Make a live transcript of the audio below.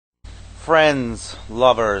Friends,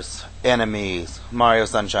 lovers, enemies, Mario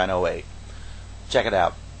Sunshine '08. Check it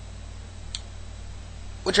out.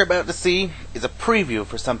 What you're about to see is a preview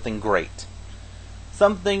for something great.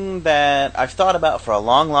 Something that I've thought about for a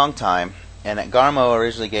long, long time, and that Garmo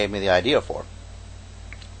originally gave me the idea for.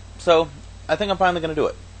 So, I think I'm finally going to do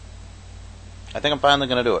it.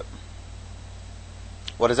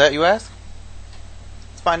 What is that, you ask?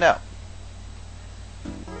 Let's find out.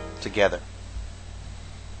 Together.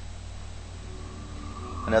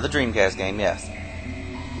 Another Dreamcast game, yes.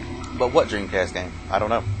 But what Dreamcast game? I don't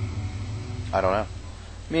know.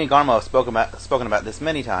 Me and Garmo have spoken about this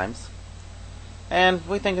many times, and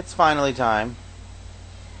we think it's finally time,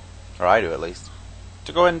 or I do at least,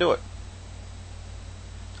 to go ahead and do it.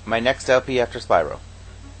 My next LP after Spyro.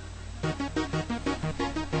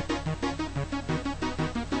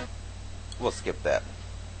 We'll skip that.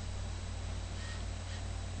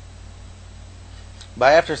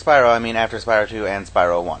 By after Spyro, I mean after Spyro 2 and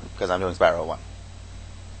Spyro 1, because I'm doing Spyro 1.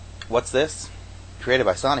 What's this? Created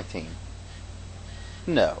by Sonic Team.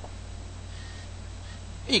 No.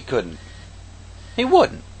 He couldn't. He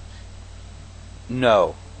wouldn't.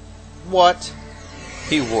 No. What?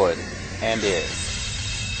 He would. And is.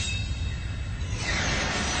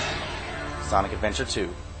 Sonic Adventure 2.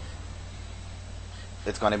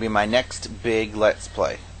 It's going to be my next big Let's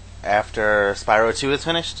Play. After Spyro 2 is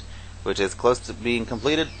finished, which is close to being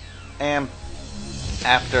completed, and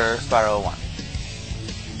after Spyro 1.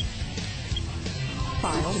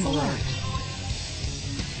 File select.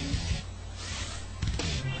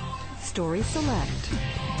 Story select.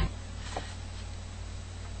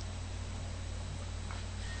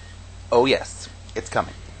 Oh yes, it's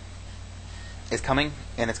coming. It's coming,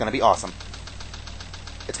 and it's going to be awesome.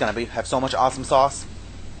 It's going to have so much awesome sauce,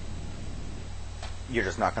 you're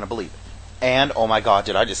just not going to believe it. And, oh my god,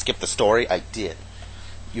 did I just skip the story? I did.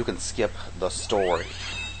 You can skip the story.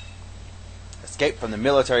 Escape from the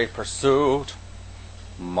military pursuit.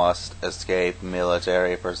 Must escape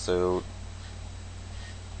military pursuit.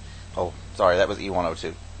 Oh, sorry, that was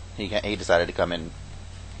E102. He decided to come in.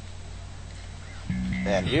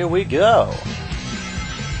 And here we go.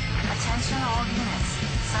 Attention all units.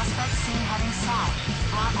 Suspect seen heading south.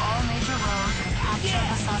 Block all major roads and capture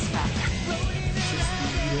the suspect.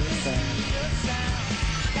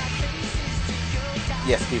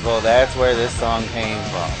 Yes, people, that's where this song came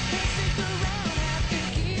from.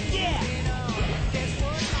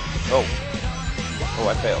 Oh,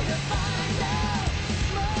 I failed.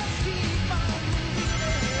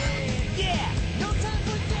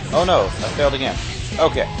 Oh no, I failed again.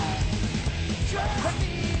 Okay.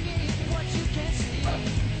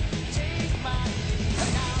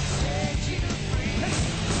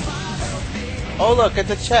 Oh look, it's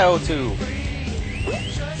a Chow tube.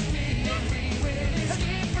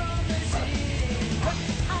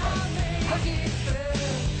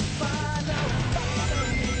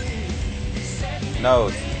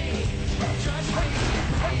 Nose.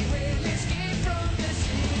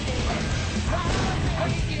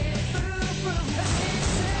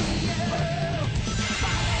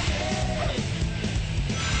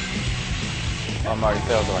 Oh, I'm already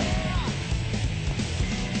failed one.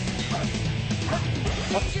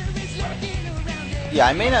 Yeah,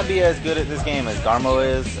 I may not be as good at this game as Garmo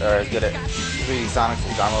is, or as good at 3D Sonic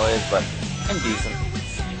as Garmo is, but I'm decent.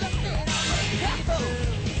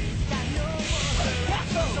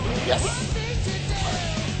 Yes.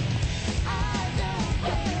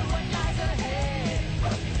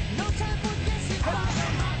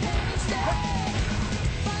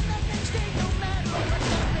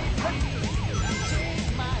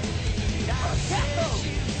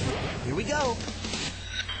 Here we go.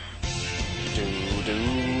 Do,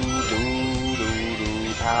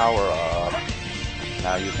 power up.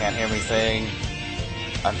 Now you can't hear me sing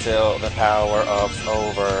until the power up's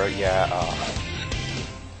over. Yeah.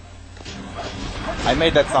 I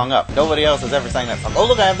made that song up. Nobody else has ever sang that song. Oh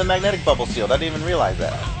look, I have the magnetic bubble shield. I didn't even realize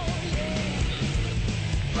that.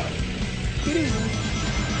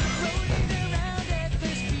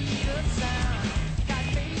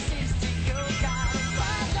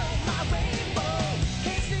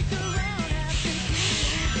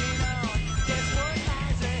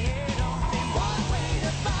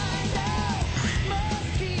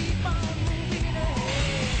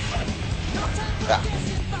 Ah.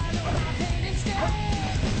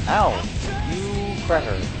 Ow! You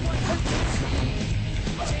cracker.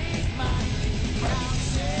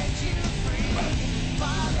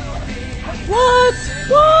 What?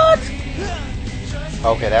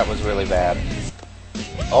 Okay, that was really bad.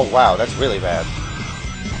 Oh wow, that's really bad.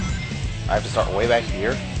 I have to start way back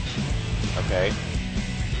here? Okay.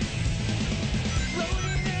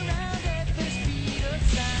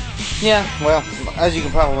 Yeah, well, as you can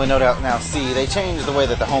probably no doubt now see, they changed the way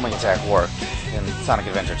that the homing attack worked in Sonic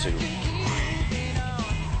Adventure 2.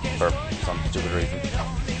 For some stupid reason. I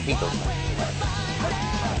hate those things.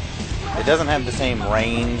 It doesn't have the same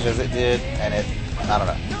range as it did, and I don't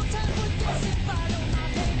know.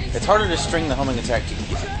 It's harder to string the homing attack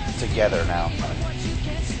together now.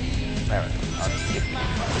 There we go. I'll just skip it.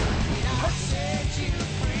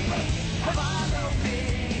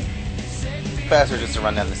 Faster just to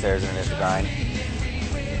run down the stairs than it is to grind.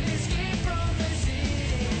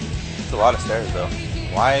 It's a lot of stairs, though.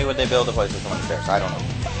 Why would they build a place with so many stairs? I don't know.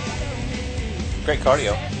 Great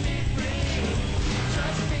cardio.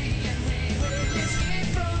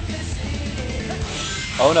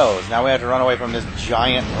 Oh no, now we have to run away from this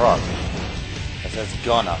giant rock that says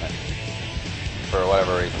gun on it. For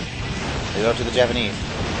whatever reason. They go to the Japanese.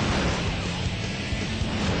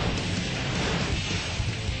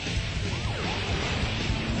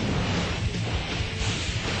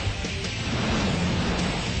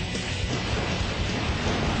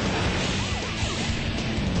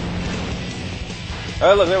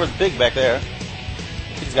 Oh look, there was Big back there.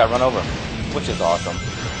 He just got run over, which is awesome.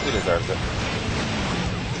 He deserves it.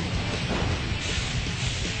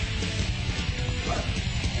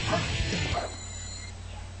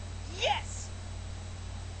 Yes!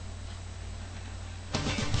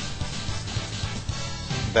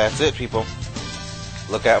 That's it, people.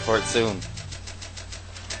 Look out for it soon.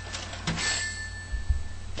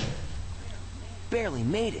 Barely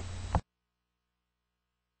made it.